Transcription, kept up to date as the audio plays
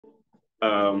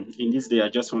In this day, I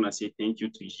just want to say thank you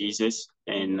to Jesus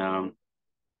and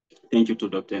thank you to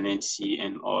Dr. Nancy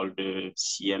and all the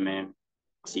CMM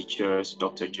teachers,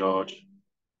 Dr. George,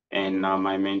 and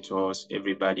my mentors,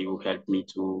 everybody who helped me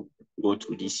to go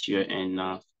through this year and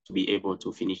to be able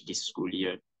to finish this school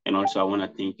year. And also, I want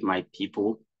to thank my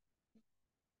people,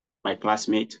 my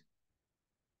classmates.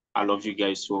 I love you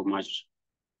guys so much.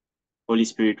 Holy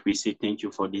Spirit, we say thank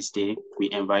you for this day. We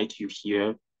invite you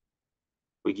here.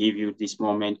 We give you this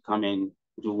moment. Come and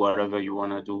do whatever you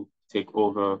want to do. Take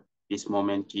over this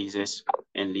moment, Jesus,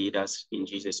 and lead us in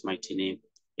Jesus' mighty name.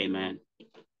 Amen.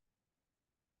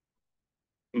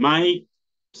 My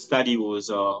study was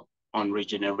on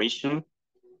regeneration.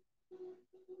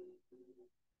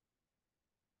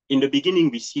 In the beginning,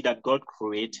 we see that God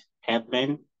created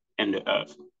heaven and the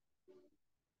earth.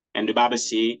 And the Bible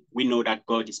says, we know that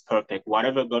God is perfect.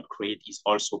 Whatever God created is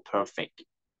also perfect.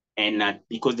 And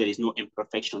because there is no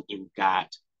imperfection in God.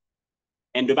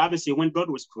 And the Bible says, when God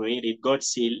was created, God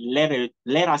said,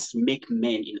 let us make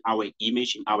man in our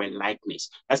image, in our likeness.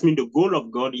 That means the goal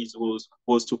of God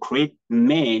was to create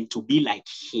man to be like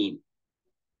him.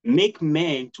 Make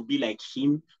man to be like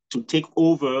him, to take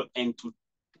over and to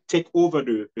take over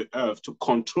the earth, to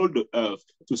control the earth,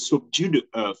 to subdue the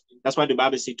earth. That's why the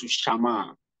Bible says to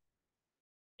shama.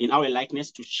 In our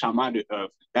likeness, to shama the earth.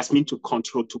 That means to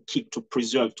control, to keep, to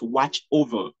preserve, to watch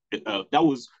over the earth. That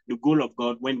was the goal of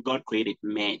God when God created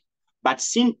man. But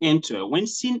sin entered. When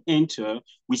sin entered,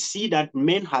 we see that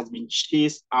man has been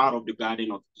chased out of the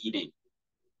Garden of Eden.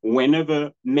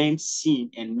 Whenever man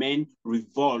sinned and man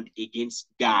revolted against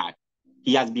God,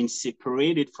 he has been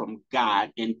separated from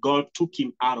God, and God took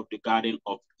him out of the Garden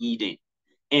of Eden.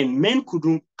 And man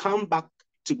couldn't come back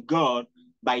to God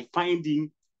by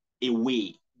finding a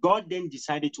way. God then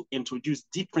decided to introduce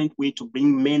different ways to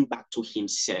bring men back to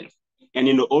himself. And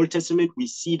in the Old Testament, we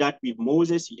see that with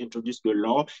Moses, he introduced the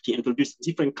law, he introduced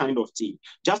different kind of things,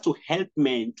 just to help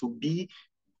men to be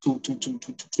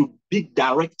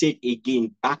directed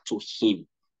again back to him.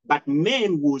 But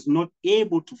man was not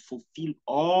able to fulfill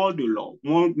all the law.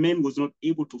 Man was not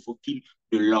able to fulfill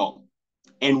the law.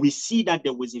 And we see that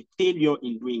there was a failure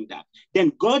in doing that.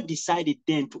 Then God decided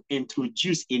then to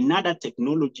introduce another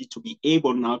technology to be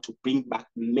able now to bring back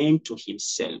man to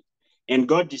himself. And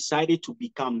God decided to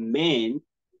become man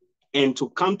and to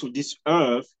come to this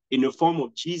earth in the form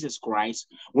of Jesus Christ.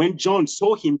 When John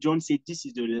saw him, John said, "This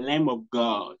is the Lamb of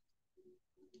God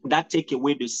that take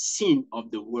away the sin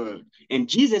of the world." And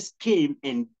Jesus came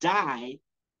and died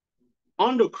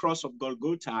on the cross of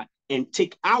Golgotha and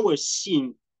take our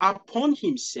sin upon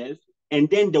himself. And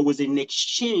then there was an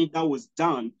exchange that was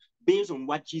done based on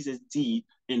what Jesus did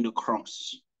in the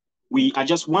cross. I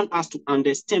just want us to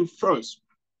understand first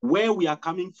where we are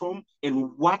coming from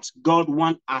and what God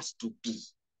wants us to be.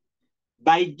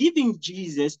 By giving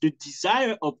Jesus, the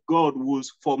desire of God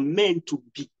was for men to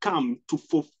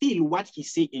fulfill what he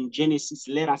said in Genesis,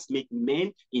 let us make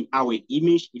men in our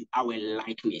image, in our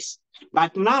likeness.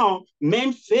 But now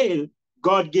men fail.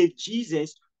 God gave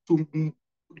Jesus to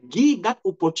give that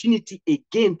opportunity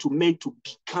again to men to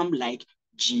become like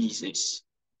Jesus.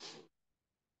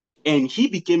 And he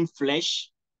became flesh.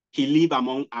 He lived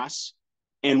among us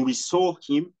and we saw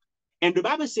him. And the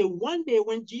Bible says one day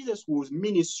when Jesus was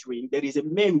ministering, there is a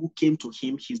man who came to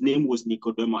him. His name was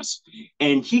Nicodemus.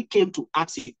 And he came to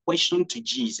ask a question to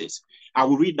Jesus. I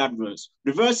will read that verse.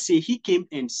 The verse says he came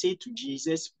and said to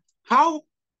Jesus, how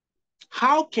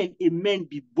can a man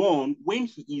be born when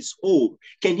he is old?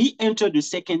 Can he enter the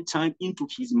second time into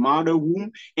his mother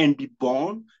womb and be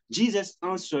born? Jesus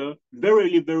answered,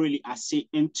 verily, verily, I say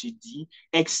unto thee,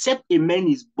 except a man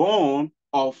is born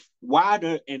of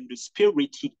water and the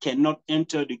spirit, he cannot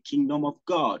enter the kingdom of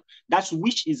God. That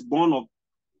which is born of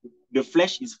the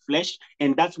flesh is flesh,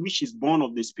 and that which is born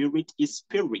of the spirit is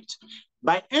spirit.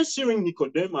 By answering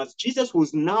Nicodemus, Jesus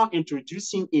was now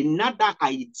introducing another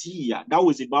idea that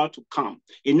was about to come.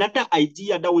 Another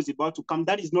idea that was about to come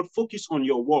that is not focused on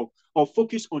your work or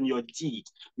focused on your deed.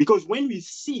 Because when we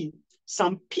see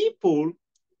some people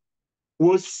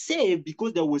were saved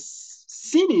because they were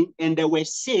sinning and they were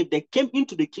saved, they came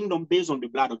into the kingdom based on the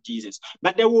blood of Jesus.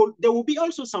 But there will be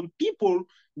also some people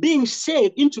being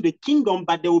saved into the kingdom,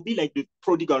 but they will be like the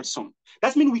prodigal son.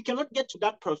 That means we cannot get to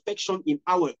that perfection in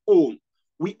our own.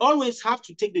 We always have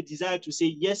to take the desire to say,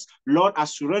 yes, Lord, I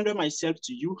surrender myself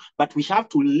to you, but we have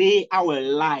to lay our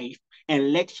life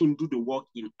and let him do the work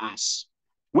in us.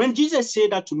 When Jesus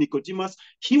said that to Nicodemus,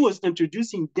 he was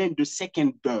introducing then the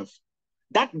second birth.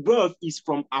 That birth is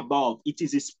from above. It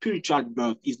is a spiritual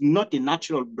birth. It's not a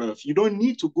natural birth. You don't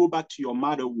need to go back to your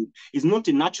mother womb. It's not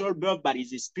a natural birth, but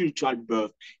it's a spiritual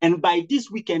birth. And by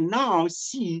this, we can now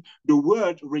see the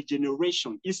word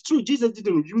regeneration. It's true, Jesus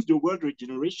didn't use the word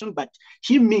regeneration, but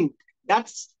he meant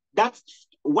that's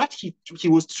what he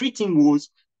was treating was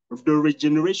the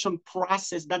regeneration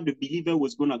process that the believer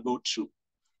was going to go through.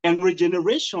 And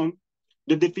regeneration,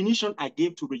 the definition I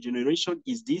gave to regeneration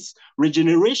is this: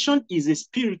 regeneration is a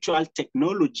spiritual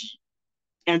technology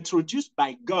introduced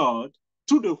by God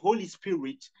through the Holy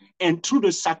Spirit and through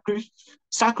the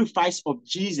sacrifice of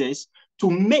Jesus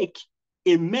to make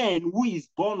a man who is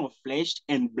born of flesh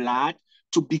and blood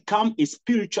to become a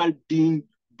spiritual being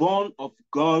born of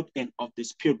God and of the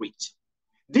Spirit.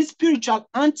 This spiritual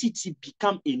entity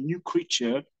become a new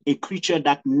creature, a creature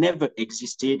that never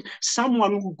existed,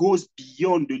 someone who goes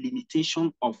beyond the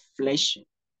limitation of flesh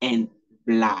and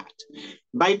blood.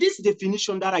 By this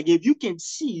definition that I gave, you can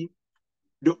see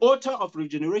the author of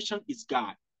regeneration is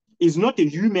God. It's not a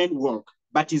human work,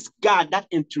 but it's God that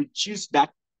introduced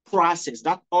that process,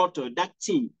 that author, that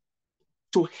thing,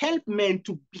 to help men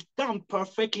to become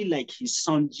perfectly like his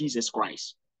son, Jesus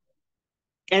Christ.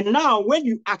 And now when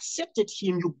you accepted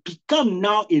him, you become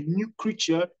now a new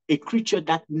creature, a creature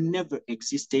that never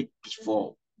existed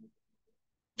before.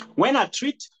 When I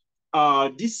treat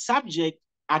this subject,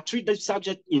 I treat the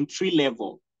subject in 3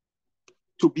 levels: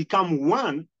 to become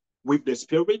one with the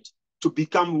Spirit, to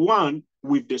become one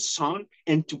with the Son,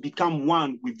 and to become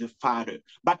one with the Father.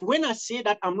 But when I say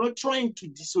that, I'm not trying to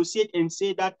dissociate and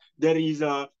say that there is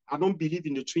I don't believe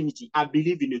in the Trinity. I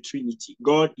believe in the Trinity,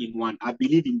 God in one. I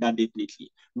believe in that definitely.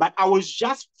 But I was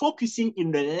just focusing in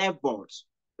the levels,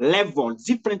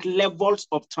 different levels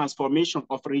of transformation,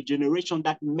 of regeneration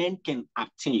that men can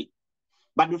attain.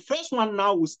 But the first one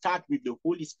now will start with the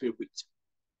Holy Spirit.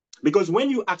 Because when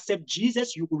you accept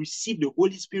Jesus, you receive the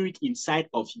Holy Spirit inside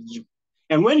of you.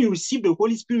 And when you receive the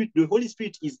Holy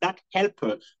Spirit is that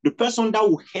helper, the person that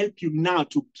will help you now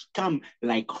to become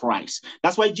like Christ.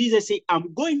 That's why Jesus said,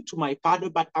 I'm going to my Father,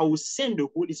 but I will send the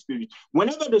Holy Spirit.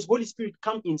 Whenever the Holy Spirit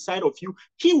comes inside of you,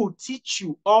 he will teach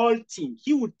you all things.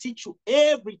 He will teach you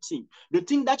everything. The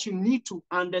thing that you need to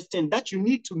understand, that you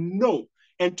need to know,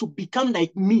 and to become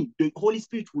like me, the Holy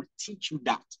Spirit will teach you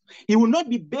that. It will not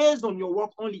be based on your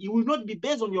work only. It will not be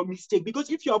based on your mistake. Because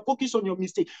if you are focused on your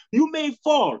mistake, you may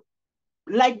fall.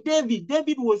 Like David.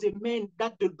 David was a man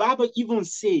that the Bible even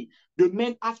say, the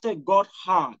man after God's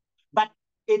heart. But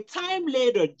a time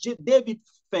later, David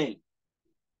fell.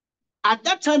 At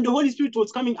that time, the Holy Spirit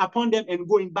was coming upon them and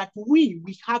going, but we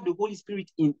have the Holy Spirit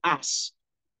in us.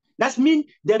 That means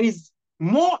there is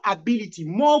more ability,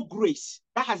 more grace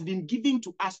that has been given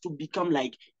to us to become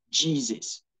like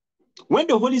Jesus. When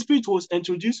the Holy Spirit was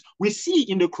introduced, we see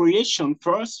in the creation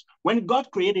first, when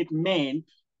God created man,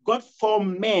 God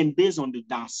formed man based on the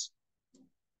dust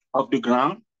of the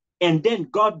ground, and then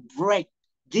God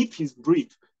gave his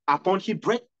breath upon he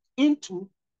breathed into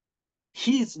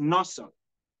his nostril,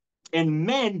 and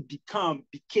man became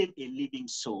a living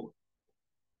soul.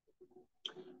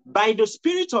 By the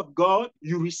Spirit of God,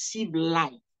 you receive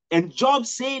life. And Job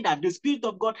said that the Spirit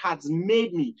of God has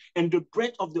made me, and the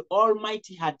breath of the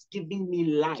Almighty has given me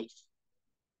life.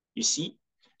 You see,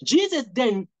 Jesus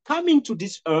then coming to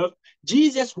this earth,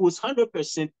 Jesus was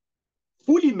 100%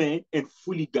 fully man and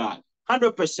fully God.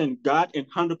 100% God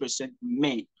and 100%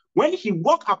 man. When he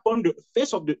walked upon the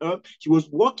face of the earth, he was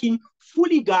walking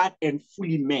fully God and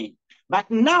fully man. But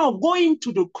now going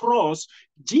to the cross,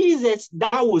 Jesus,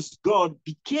 that was God,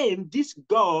 became this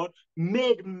God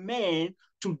made man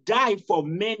to die for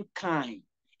mankind.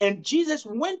 And Jesus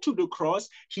went to the cross,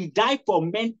 he died for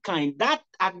mankind. That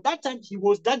at that time, he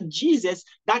was that Jesus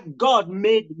that God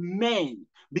made man.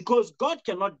 Because God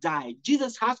cannot die.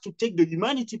 Jesus has to take the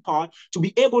humanity part to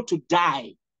be able to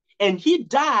die. And he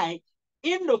died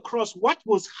in the cross. What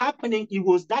was happening, it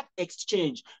was that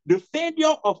exchange. The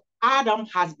failure of Adam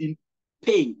has been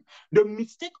paid. The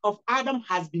mistake of Adam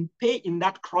has been paid in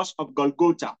that cross of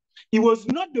Golgotha. It was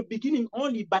not the beginning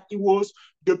only, but it was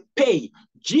the pay.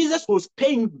 Jesus was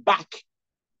paying back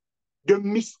the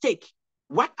mistake.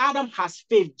 What Adam has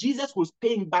failed, Jesus was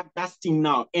paying back that thing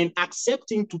now and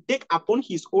accepting to take upon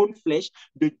his own flesh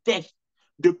the death,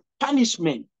 the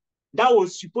punishment that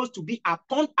was supposed to be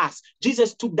upon us.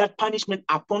 Jesus took that punishment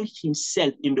upon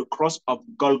himself in the cross of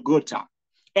Golgotha.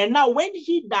 And now when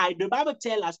he died, the Bible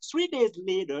tells us 3 days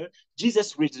later,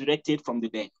 Jesus resurrected from the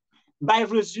dead. By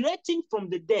resurrecting from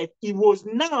the dead, it was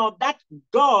now that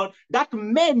God, that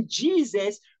man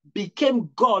Jesus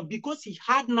became God because he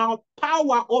had now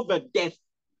power over death.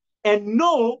 And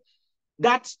know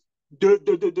that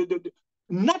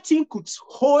Nothing could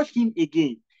hold him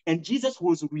again. And Jesus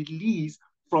was released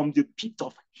from the pit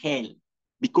of hell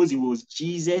because it was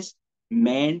Jesus,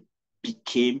 man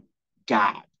became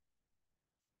God.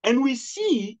 And we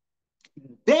see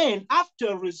then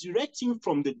after resurrecting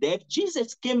from the dead,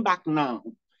 Jesus came back now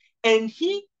and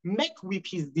he met with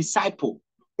his disciple.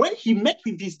 When he met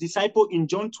with his disciple in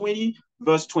John 20,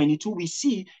 verse 22, we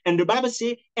see, and the Bible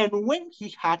says, and when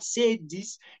he had said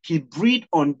this, he breathed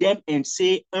on them and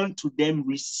said unto them,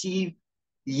 receive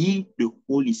ye the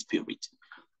Holy Spirit.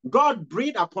 God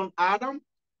breathed upon Adam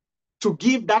to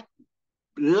give that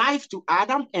life to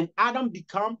Adam, and Adam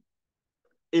became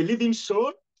a living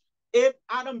soul. If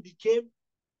Adam became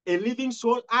a living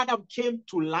soul, Adam came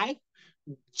to life.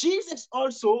 Jesus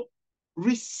also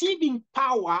receiving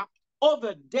power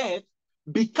over death,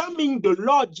 becoming the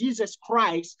Lord Jesus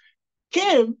Christ,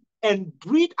 came and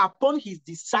breathed upon his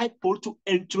disciple to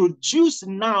introduce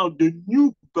now the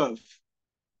new birth.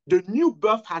 The new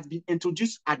birth has been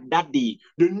introduced at that day.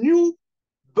 The new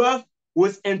birth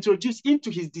was introduced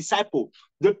into his disciple.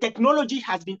 The technology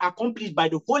has been accomplished by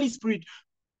the Holy Spirit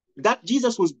that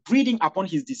Jesus was breathing upon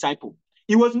his disciple.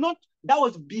 It was not, that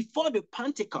was before the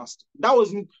Pentecost. That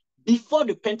was before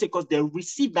the Pentecost, they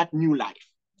received that new life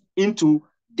into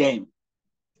them.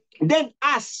 Then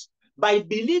us, by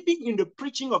believing in the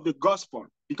preaching of the gospel,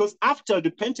 because after the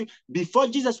Pentecost, before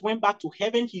Jesus went back to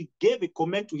heaven, he gave a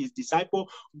command to his disciple,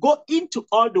 go into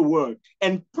all the world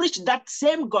and preach that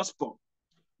same gospel.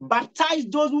 Baptize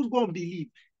those who going to believe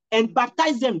and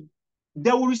baptize them.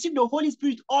 They will receive the Holy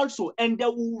Spirit also, and they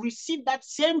will receive that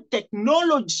same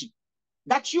technology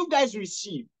that you guys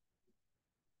receive,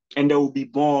 and they will be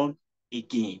born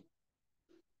again.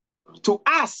 To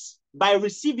us, by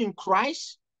receiving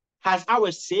Christ as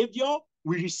our Savior,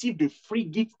 we receive the free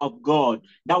gift of God.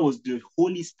 That was the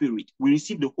Holy Spirit. We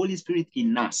receive the Holy Spirit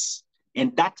in us,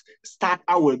 and that starts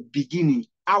our beginning,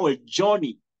 our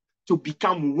journey to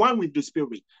become one with the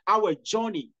Spirit, our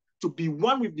journey to be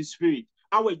one with the Spirit,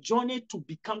 our journey to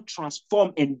become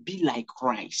transformed and be like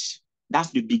Christ. That's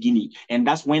the beginning. And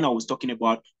that's when I was talking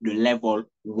about the level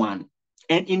 1.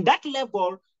 And in that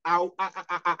level,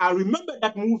 I remember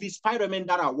that movie Spider-Man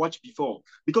that I watched before.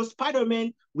 Because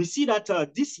Spider-Man, we see that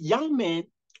this young man,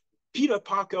 Peter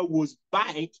Parker, was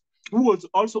bite, who was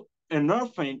also an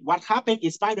orphan. What happened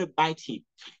is Spider bite him.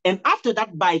 And after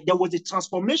that bite, there was a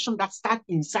transformation that started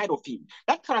inside of him.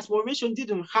 That transformation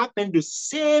didn't happen the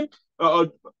same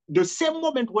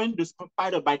moment when the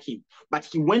spider bite him, but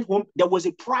he went home. There was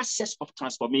a process of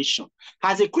transformation.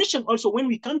 As a Christian also, when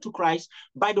we come to Christ,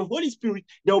 by the Holy Spirit,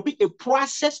 there will be a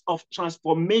process of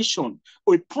transformation,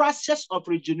 a process of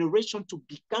regeneration to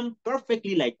become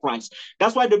perfectly like Christ.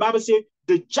 That's why the Bible says,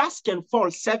 the just can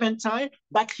fall 7 times,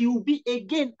 but he will be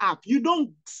again up. You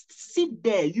don't sit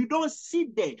there. You don't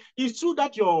sit there. It's true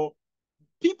that your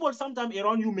people sometimes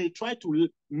around you may try to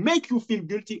make you feel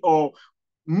guilty or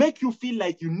make you feel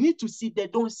like you need to sit there.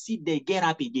 Don't sit there. Get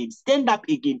up again. Stand up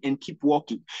again and keep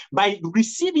walking. By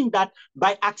receiving that,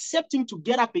 by accepting to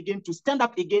get up again, to stand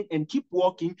up again and keep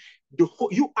walking,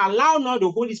 you allow now the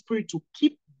Holy Spirit to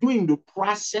keep doing the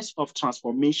process of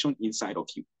transformation inside of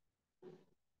you.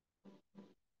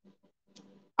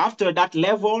 After that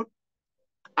level,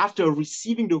 after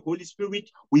receiving the Holy Spirit,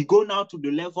 we go now to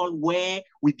the level where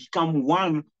we become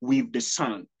one with the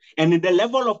Son. And in the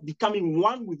level of becoming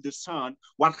one with the Son,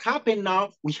 what happened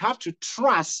now, we have to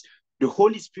trust the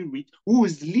Holy Spirit who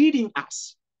is leading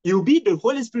us. It will be the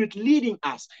Holy Spirit leading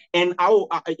us. And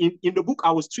in the book,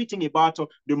 I was treating about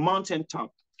the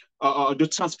mountaintop, the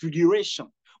transfiguration,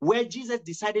 where Jesus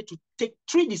decided to take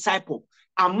 3 disciples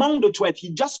among the 12.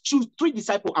 He just chose 3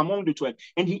 disciples among the 12,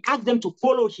 and he asked them to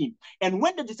follow him. And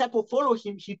when the disciples followed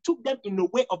him, he took them in the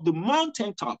way of the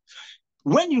mountaintop.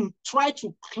 When you try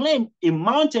to climb a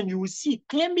mountain, you will see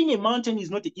climbing a mountain is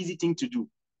not an easy thing to do.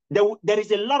 There is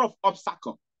a lot of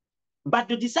obstacles. But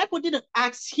the disciple didn't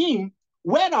ask him,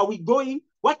 where are we going?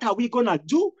 What are we going to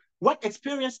do? What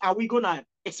experience are we going to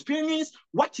experience?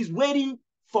 What is waiting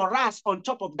for us on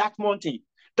top of that mountain?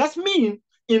 That means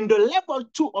in the level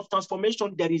 2 of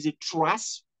transformation, there is a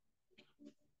trust.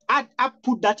 I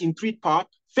put that in 3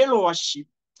 parts: fellowship,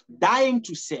 dying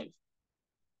to self,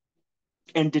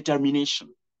 and determination.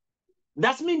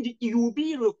 That means you will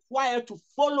be required to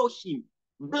follow him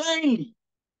blindly.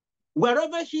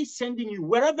 Wherever he's sending you,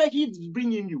 wherever he's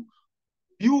bringing you,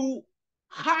 you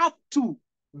have to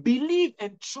believe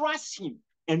and trust him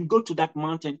and go to that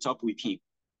mountaintop with him.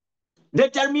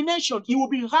 Determination, it will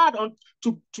be hard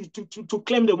to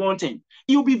climb the mountain.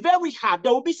 It will be very hard.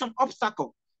 There will be some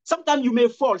obstacle. Sometimes you may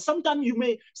fall. Sometimes you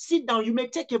may sit down. You may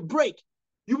take a break.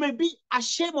 You may be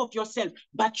ashamed of yourself,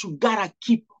 but you gotta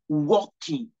keep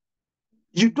walking.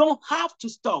 You don't have to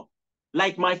stop.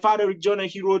 Like my father, John,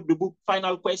 he wrote the book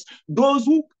Final Quest. Those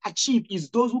who achieve is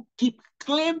those who keep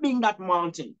climbing that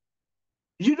mountain.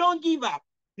 You don't give up.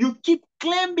 You keep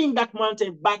climbing that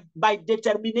mountain by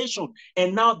determination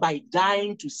and now by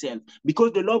dying to self.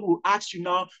 Because the Lord will ask you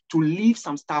now to leave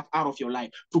some stuff out of your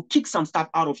life, to kick some stuff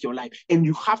out of your life. And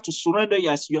you have to surrender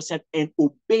yourself and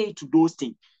obey to those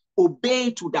things.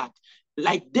 Obey to that.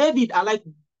 Like David, I like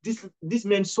this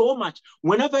man so much.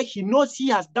 Whenever he knows he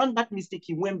has done that mistake,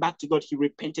 he went back to God, he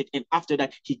repented, and after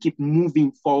that, he kept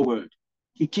moving forward.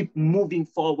 He kept moving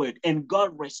forward, and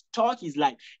God restored his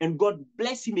life, and God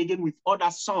blessed him again with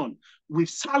other sons. With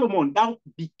Solomon, that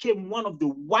became one of the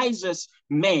wisest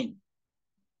men.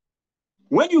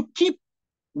 When you keep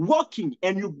walking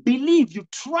and you believe, you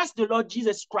trust the Lord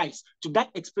Jesus Christ, to that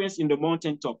experience in the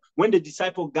mountaintop, when the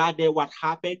disciple got there, what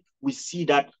happened? We see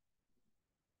that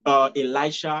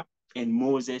Elisha and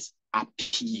Moses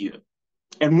appear.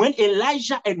 And when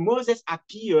Elijah and Moses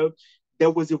appear,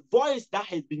 there was a voice that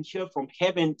has been heard from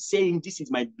heaven saying, "This is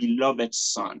my beloved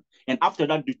son." And after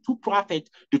that, the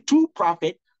two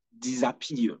prophets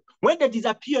disappear. When they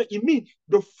disappear, it means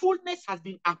the fullness has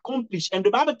been accomplished. And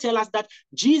the Bible tells us that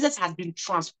Jesus has been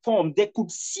transformed. They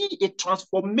could see a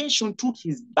transformation through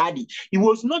his body. It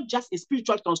was not just a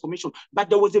spiritual transformation, but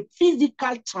there was a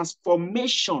physical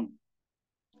transformation.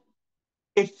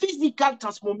 A physical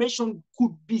transformation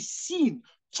could be seen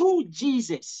through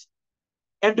Jesus.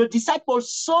 And the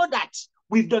disciples saw that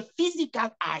with the physical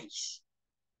eyes.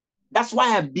 That's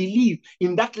why I believe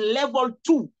in that level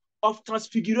 2 of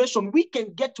transfiguration, we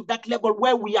can get to that level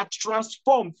where we are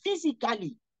transformed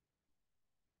physically.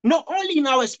 Not only in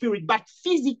our spirit, but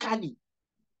physically.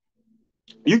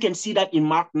 You can see that in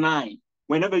Mark 9.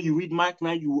 Whenever you read Mark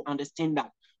 9, you will understand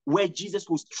that, where Jesus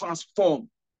was transformed.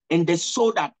 And they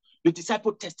saw that. The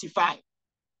disciples testify.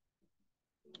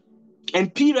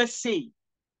 And Peter said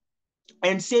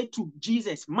to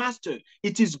Jesus, "Master,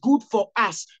 it is good for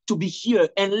us to be here,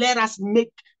 and let us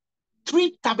make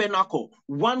 3 tabernacles,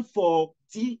 one for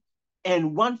thee,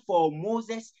 and one for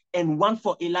Moses, and one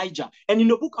for Elijah." And in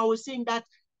the book, I was saying that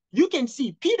you can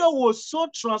see Peter was so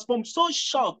transformed, so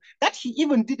shocked, that he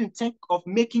even didn't think of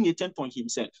making a tent for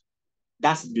himself.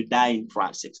 That's the dying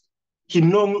process. He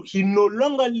no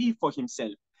longer lived for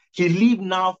himself. He lived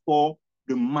now for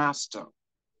the master.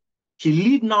 He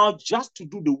lived now just to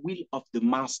do the will of the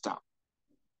master.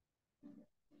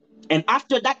 And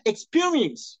after that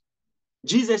experience,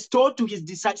 Jesus said to his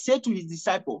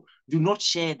disciple, "Do not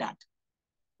share that."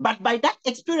 But by that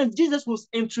experience, Jesus was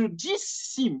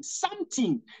introducing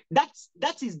something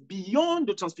that is beyond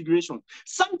the transfiguration,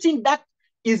 something that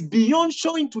is beyond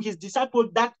showing to his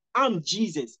disciples that I'm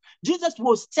Jesus. Jesus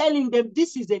was telling them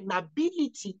this is an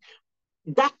ability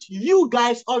that you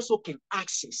guys also can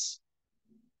access,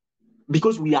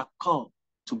 because we are called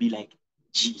to be like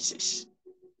Jesus.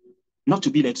 Not to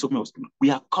be like someone else.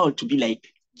 We are called to be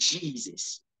like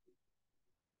Jesus.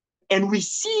 And we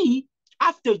see,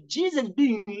 after Jesus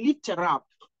being lifted up,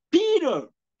 Peter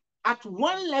at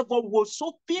one level was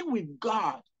so filled with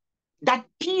God that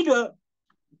Peter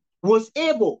was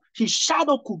able, his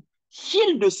shadow could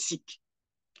heal the sick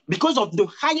because of the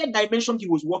higher dimension he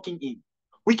was walking in.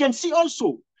 We can see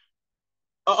also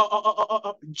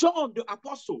John the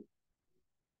apostle.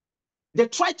 They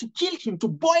tried to kill him, to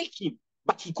boil him,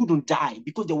 but he couldn't die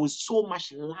because there was so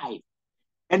much life.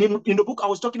 And in the book, I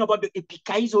was talking about the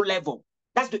epikaizo level.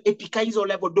 That's the epikaizo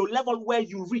level, the level where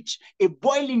you reach a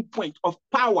boiling point of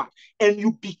power and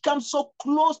you become so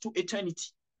close to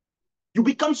eternity. You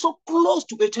become so close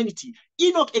to eternity.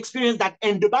 Enoch experienced that,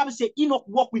 and the Bible says Enoch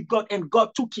walked with God and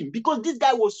God took him, because this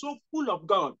guy was so full of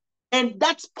God. And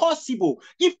that's possible.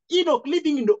 If Enoch,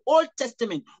 living in the Old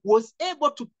Testament, was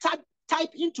able to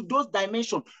type into those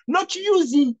dimensions, not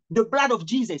using the blood of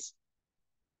Jesus,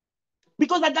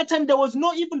 because at that time there was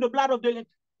not even the blood of the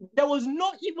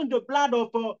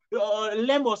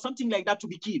lamb or something like that to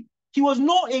be killed. He was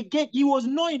not in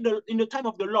the time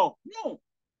of the law. No.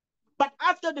 But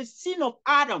after the sin of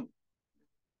Adam,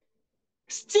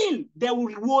 still there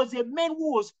was a man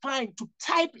who was trying to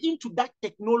type into that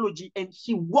technology, and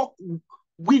he walked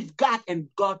with God, and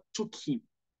God took him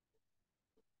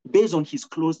based on his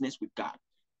closeness with God.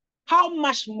 How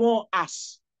much more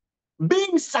us,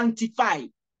 being sanctified,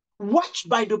 washed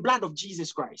by the blood of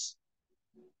Jesus Christ,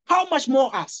 how much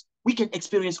more us, we can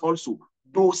experience also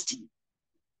those things.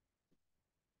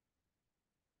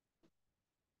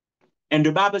 And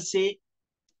the Bible says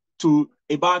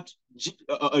about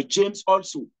James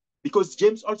also, because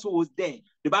James also was there.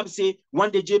 The Bible says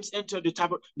one day James entered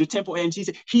the temple and he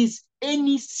said, "Is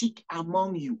any sick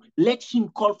among you? Let him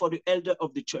call for the elder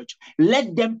of the church.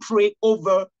 Let them pray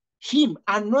over him,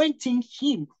 anointing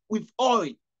him with oil."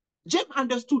 James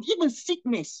understood even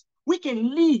sickness, we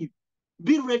can live,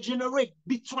 be regenerated,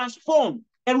 be transformed,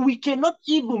 and we cannot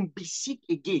even be sick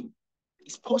again.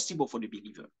 It's possible for the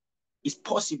believer. It's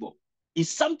possible.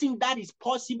 It's something that is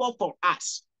possible for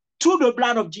us. Through the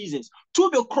blood of Jesus,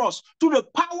 through the cross, through the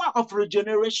power of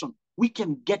regeneration, we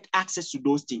can get access to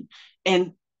those things.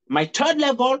 And my third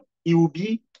level, it will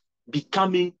be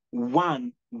becoming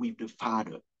one with the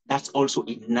Father. That's also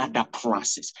another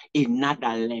process,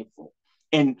 another level.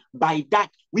 And by that,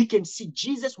 we can see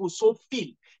Jesus was so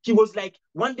filled. He was like,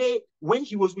 one day when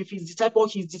he was with his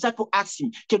disciple asked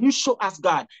him, "Can you show us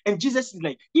God?" And Jesus is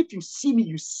like, "If you see me,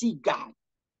 you see God.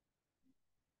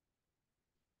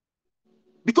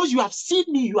 Because you have seen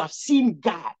me, you have seen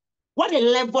God." What a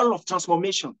level of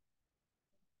transformation.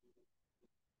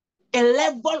 A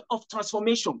level of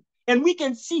transformation. And we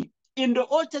can see in the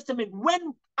Old Testament,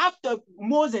 when after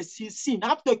Moses, he sinned,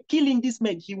 after killing this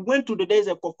man, he went to the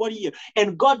desert for 40 years,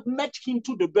 and God met him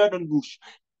to the burning bush.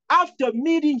 After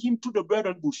meeting him to the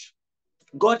burning bush,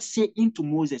 God said unto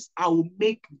Moses, "I will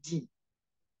make thee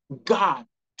God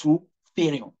to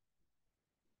Pharaoh."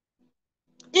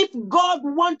 If God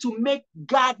wants to make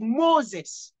God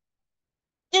Moses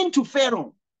into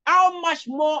Pharaoh, how much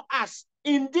more us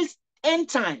in this end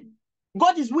time?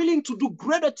 God is willing to do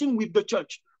greater thing with the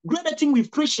church, greater thing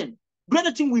with Christian,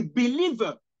 greater thing with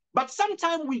believer. But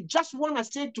sometimes we just want to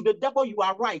say to the devil, "You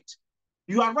are right.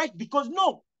 You are right," because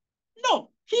no,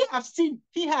 he has sinned.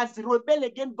 He has rebelled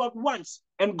against God once,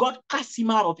 and God cast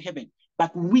him out of heaven.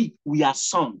 But we are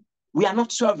sons. We are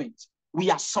not servants. We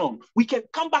are sons. We can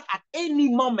come back at any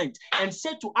moment and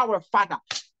say to our Father,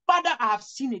 "Father, I have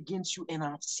sinned against you and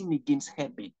I have sinned against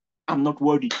heaven. I'm not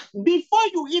worthy." Before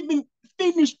you even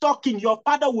finish talking, your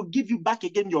Father will give you back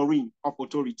again your ring of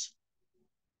authority.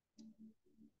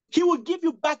 He will give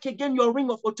you back again your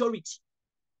ring of authority.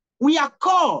 We are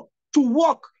called to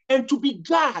walk and to be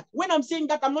God. When I'm saying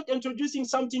that, I'm not introducing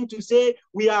something to say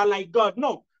we are like God.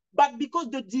 No. But because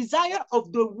the desire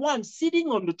of the one sitting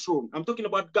on the throne, I'm talking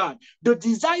about God, the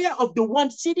desire of the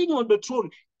one sitting on the throne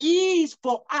is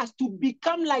for us to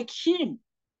become like him.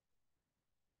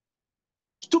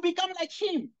 To become like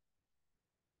him.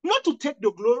 Not to take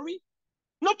the glory,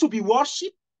 not to be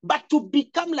worshipped, but to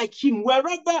become like him.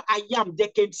 Wherever I am, they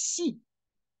can see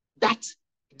that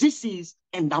this is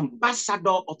an ambassador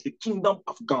of the kingdom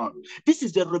of God. This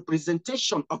is the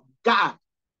representation of God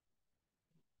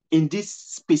in this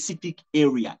specific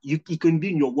area. It can be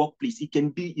in your workplace, it can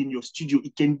be in your studio,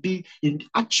 it can be in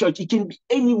a church, it can be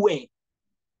anywhere.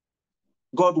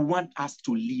 God wants us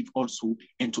to live also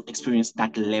and to experience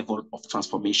that level of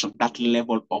transformation, that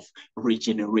level of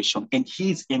regeneration. And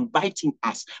he's inviting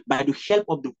us by the help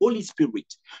of the Holy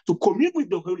Spirit to commune with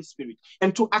the Holy Spirit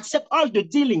and to accept all the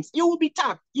dealings. It will be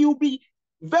tough. It will be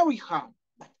very hard,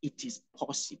 but it is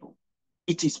possible.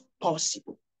 It is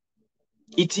possible.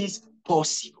 It is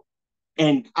possible.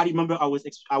 And I remember I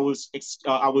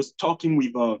was talking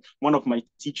with one of my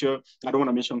teacher. I don't want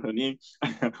to mention her name.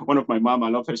 One of my mom. I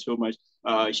love her so much.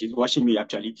 She's watching me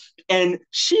actually, and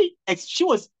she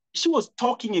was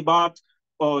talking about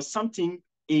something,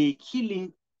 a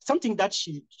healing, something that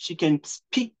she can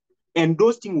speak, and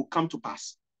those things will come to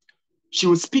pass. She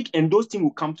will speak, and those things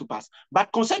will come to pass.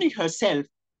 But concerning herself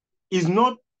is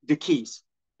not the case.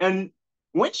 And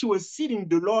when she was sitting,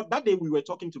 the Lord, that day we were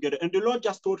talking together, and the Lord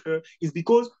just told her, "It's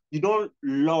because you don't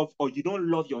love, or you don't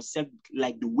love yourself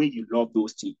like the way you love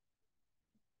those things.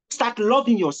 Start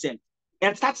loving yourself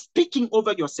and start speaking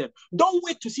over yourself. Don't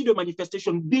wait to see the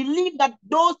manifestation. Believe that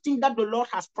those things that the Lord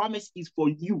has promised is for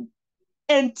you.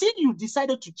 Until you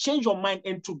decided to change your mind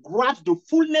and to grasp the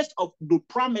fullness of the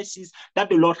promises that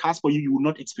the Lord has for you, you will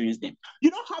not experience them. You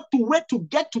don't have to wait to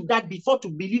get to that before to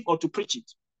believe or to preach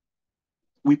it.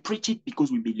 We preach it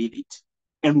because we believe it,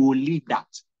 and we will leave that.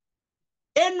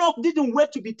 Enoch didn't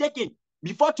wait to be taken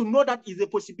before to know that is a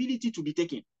possibility to be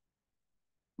taken.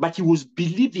 But he was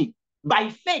believing by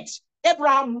faith.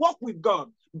 Abraham walked with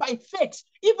God by faith.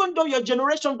 Even though your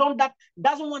generation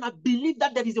doesn't want to believe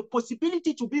that there is a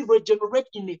possibility to be regenerated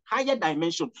in a higher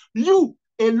dimension, you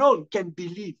alone can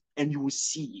believe and you will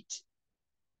see it.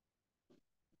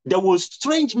 There were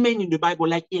strange men in the Bible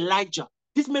like Elijah.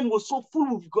 This man was so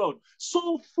full with God,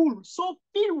 so full, so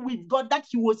filled with God that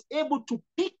he was able to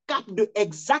pick up the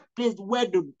exact place where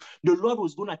the Lord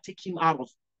was going to take him out of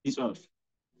this earth.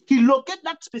 He located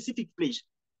that specific place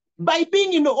by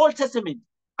being in the Old Testament.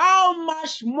 How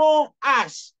much more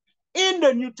us? in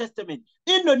the New Testament,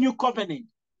 in the New Covenant,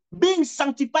 being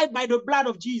sanctified by the blood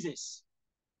of Jesus.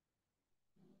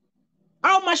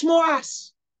 How much more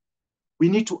us? We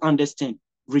need to understand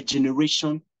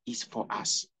regeneration is for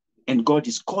us. And God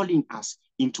is calling us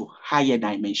into higher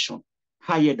dimension.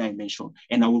 Higher dimension.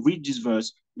 And I will read this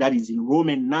verse that is in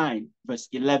Romans 9, verse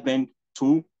 11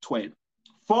 to 12.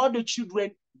 For the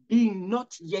children being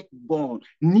not yet born,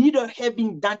 neither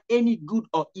having done any good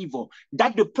or evil,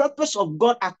 that the purpose of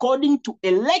God according to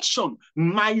election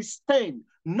might stand,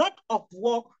 not of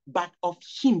work, but of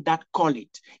him that called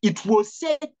it. It was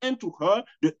said unto her,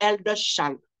 the elder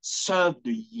shall serve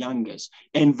the youngest.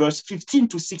 And verse 15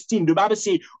 to 16, the Bible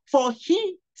says, for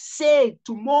he said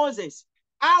to Moses,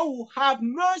 I will have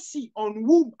mercy on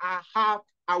whom I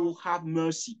will have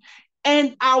mercy,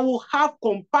 and I will have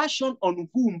compassion on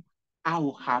whom I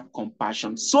will have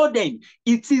compassion. So then,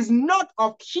 it is not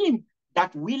of him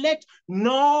that willeth,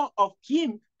 nor of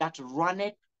him that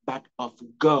runneth, but of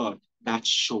God that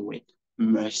showeth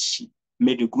mercy.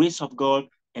 May the grace of God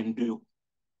and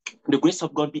the grace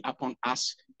of God be upon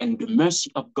us, and the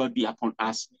mercy of God be upon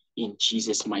us in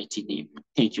Jesus' mighty name.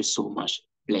 Thank you so much.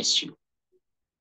 Bless you.